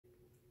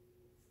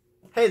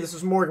Hey, this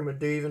is Morgan with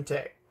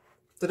DoYouEvenTech.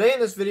 Today in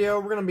this video,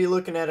 we're going to be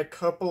looking at a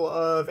couple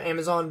of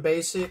Amazon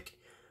Basic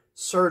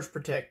surge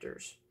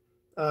protectors.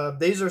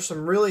 These are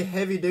some really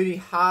heavy-duty,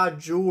 high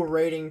joule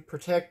rating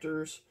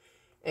protectors,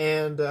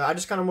 and I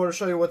just kind of want to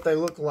show you what they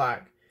look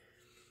like.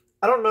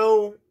 I don't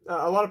know,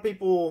 a lot of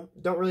people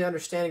don't really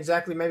understand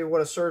exactly maybe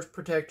what a surge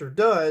protector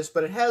does,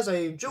 but it has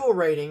a joule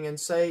rating, and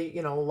say,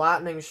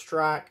 lightning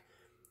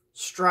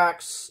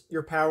strikes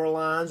your power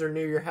lines or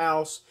near your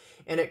house,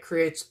 and it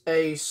creates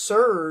a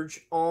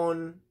surge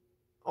on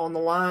the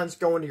lines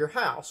going to your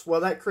house. Well,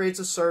 that creates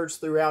a surge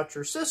throughout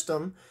your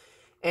system,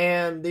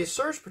 and these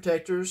surge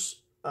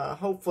protectors,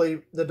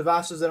 hopefully the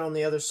devices that are on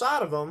the other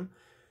side of them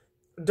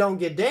don't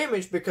get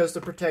damaged because the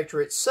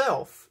protector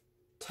itself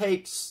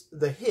takes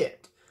the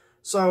hit.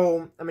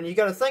 So, I mean, you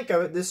got to think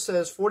of it. This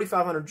says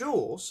 4,500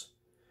 joules,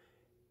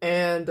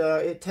 and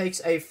it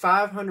takes a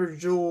 500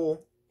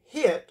 joule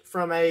hit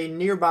from a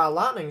nearby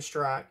lightning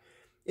strike.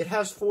 It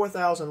has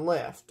 4,000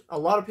 left. A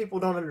lot of people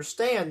don't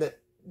understand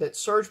that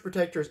surge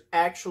protectors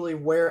actually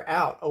wear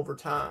out over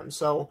time.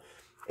 So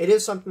it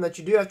is something that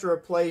you do have to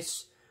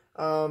replace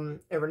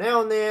every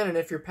now and then. And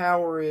if your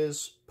power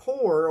is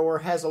poor or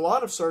has a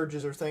lot of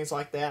surges or things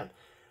like that,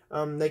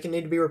 they can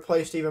need to be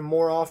replaced even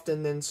more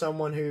often than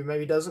someone who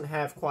maybe doesn't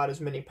have quite as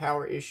many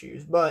power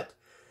issues. But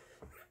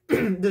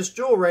this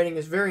joule rating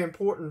is very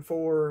important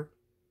for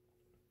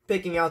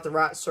picking out the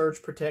right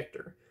surge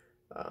protector.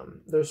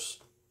 There's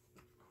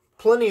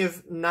plenty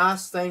of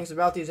nice things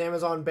about these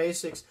Amazon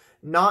Basics,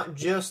 not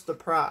just the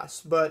price,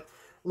 but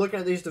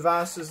looking at these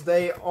devices,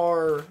 they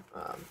are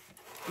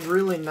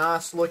really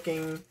nice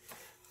looking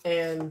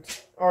and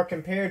are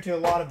compared to a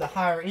lot of the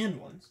higher end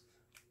ones.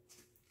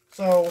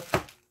 So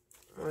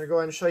I'm going to go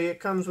ahead and show you. It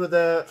comes with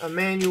a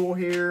manual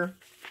here,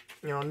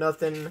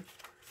 nothing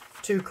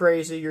too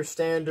crazy, your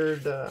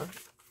standard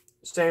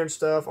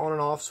stuff, on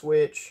and off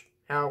switch,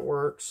 how it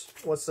works,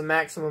 what's the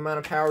maximum amount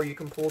of power you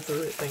can pull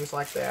through it, things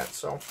like that.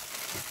 So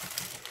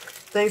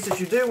things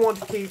that you do want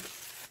to keep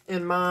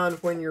in mind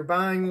when you're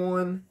buying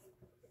one.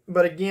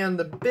 But again,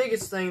 the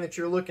biggest thing that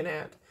you're looking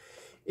at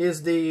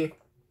is the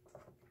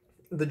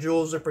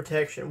joules of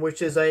protection,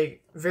 which is a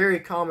very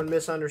common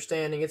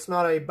misunderstanding. It's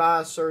not a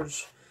buy a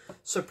surge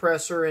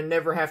suppressor and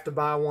never have to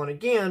buy one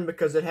again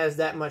because it has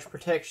that much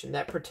protection.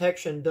 That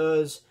protection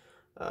does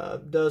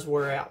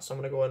wear out. So I'm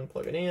going to go ahead and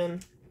plug it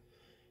in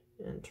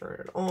and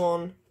turn it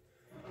on.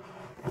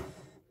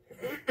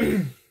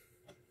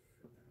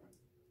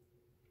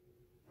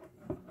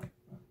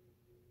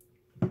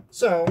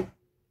 So,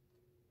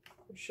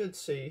 we should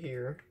see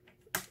here,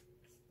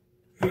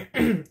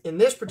 in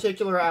this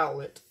particular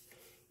outlet,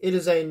 it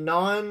is a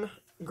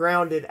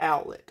non-grounded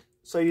outlet.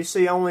 So you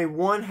see only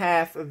one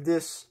half of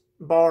this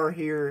bar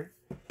here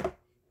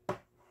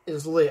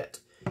is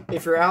lit.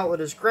 If your outlet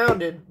is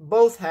grounded,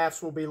 both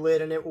halves will be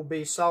lit and it will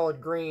be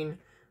solid green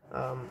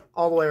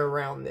all the way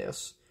around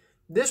this.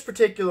 This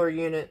particular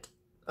unit,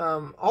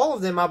 all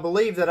of them I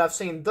believe that I've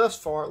seen thus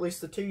far, at least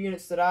the two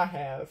units that I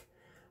have,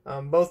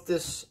 both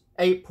this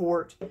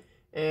 8-port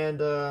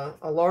and a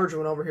large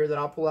one over here that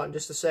I'll pull out in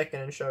just a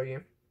second and show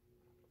you,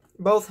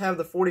 both have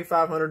the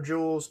 4,500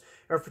 joules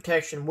of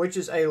protection, which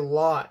is a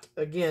lot.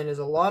 Again, is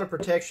a lot of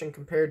protection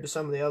compared to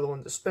some of the other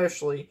ones,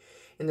 especially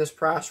in this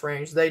price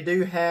range. They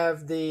do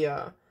have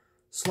the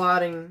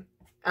sliding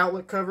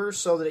outlet covers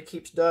so that it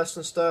keeps dust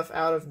and stuff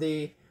out of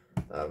the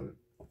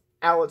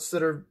outlets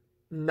that are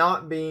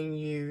not being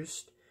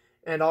used,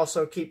 and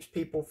also keeps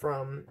people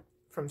from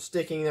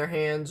sticking their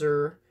hands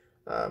or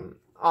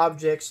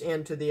objects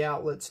into the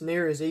outlets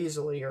near as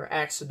easily or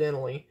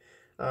accidentally,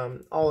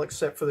 all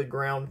except for the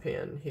ground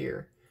pin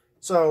here.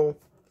 So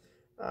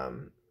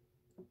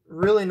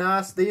really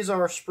nice. These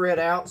are spread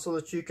out so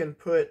that you can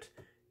put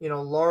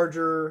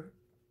larger,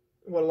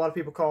 what a lot of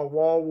people call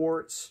wall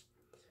warts,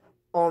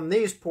 on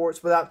these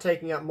ports without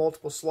taking up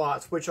multiple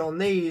slots, which on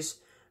these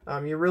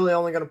you're really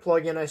only going to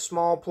plug in a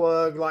small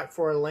plug like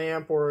for a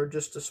lamp, or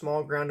just a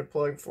small grounded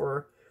plug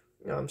for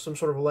some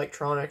sort of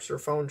electronics or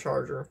phone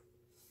charger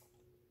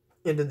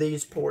into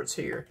these ports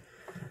here.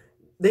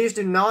 These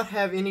do not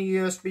have any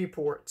USB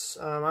ports.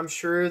 I'm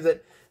sure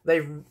that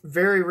they've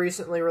very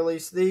recently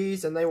released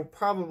these, and they will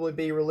probably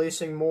be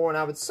releasing more, and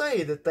I would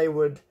say that they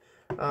would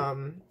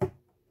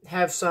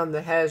have some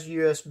that has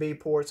USB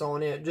ports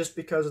on it just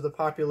because of the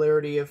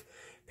popularity of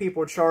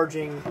people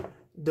charging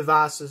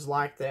devices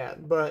like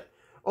that. But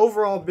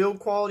overall build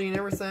quality and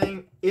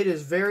everything, it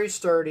is very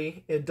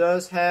sturdy. It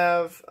does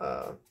have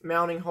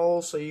mounting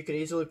holes, so you could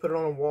easily put it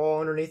on a wall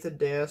underneath a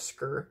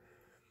desk or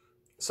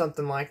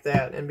something like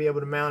that and be able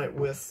to mount it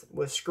with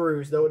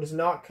screws, though it does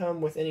not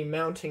come with any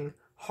mounting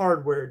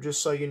hardware,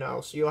 just so you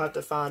know. So you'll have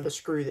to find a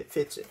screw that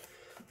fits it.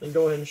 And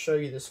go ahead and show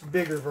you this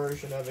bigger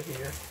version of it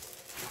here.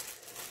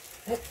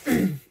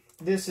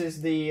 This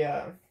is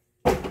the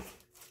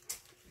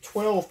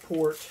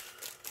 12-port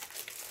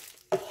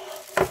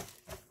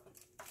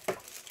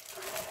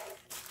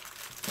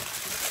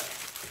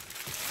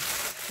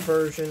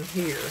version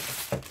here.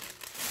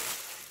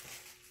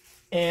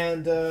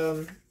 And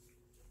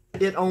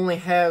it only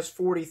has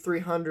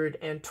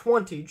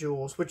 4,320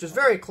 joules, which is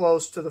very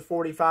close to the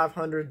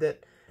 4,500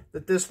 that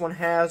this one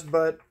has,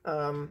 but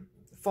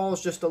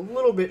falls just a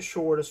little bit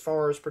short as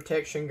far as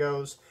protection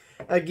goes.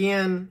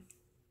 Again,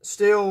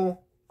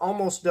 still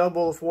almost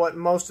double of what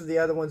most of the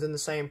other ones in the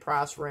same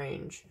price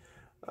range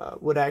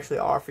would actually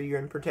offer you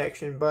in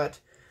protection. But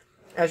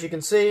as you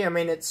can see, I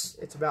mean,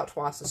 it's about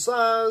twice the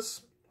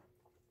size.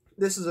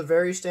 This is a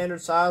very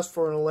standard size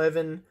for an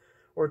 11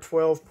 or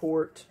 12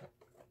 port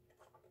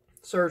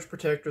surge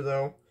protector,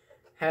 though.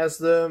 Has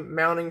the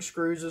mounting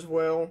screws as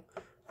well.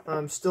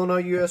 Still no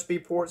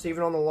USB ports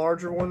even on the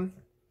larger one.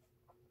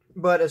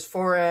 But as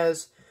far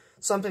as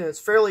something that's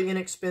fairly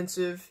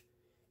inexpensive,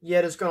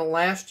 yet is going to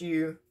last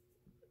you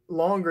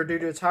longer due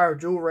to its higher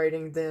joule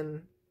rating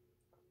than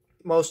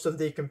most of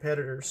the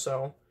competitors.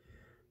 So,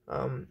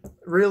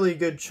 really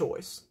good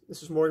choice.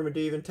 This is Morgan with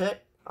DoYouEvenTech.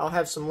 I'll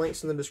have some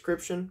links in the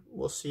description.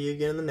 We'll see you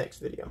again in the next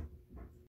video.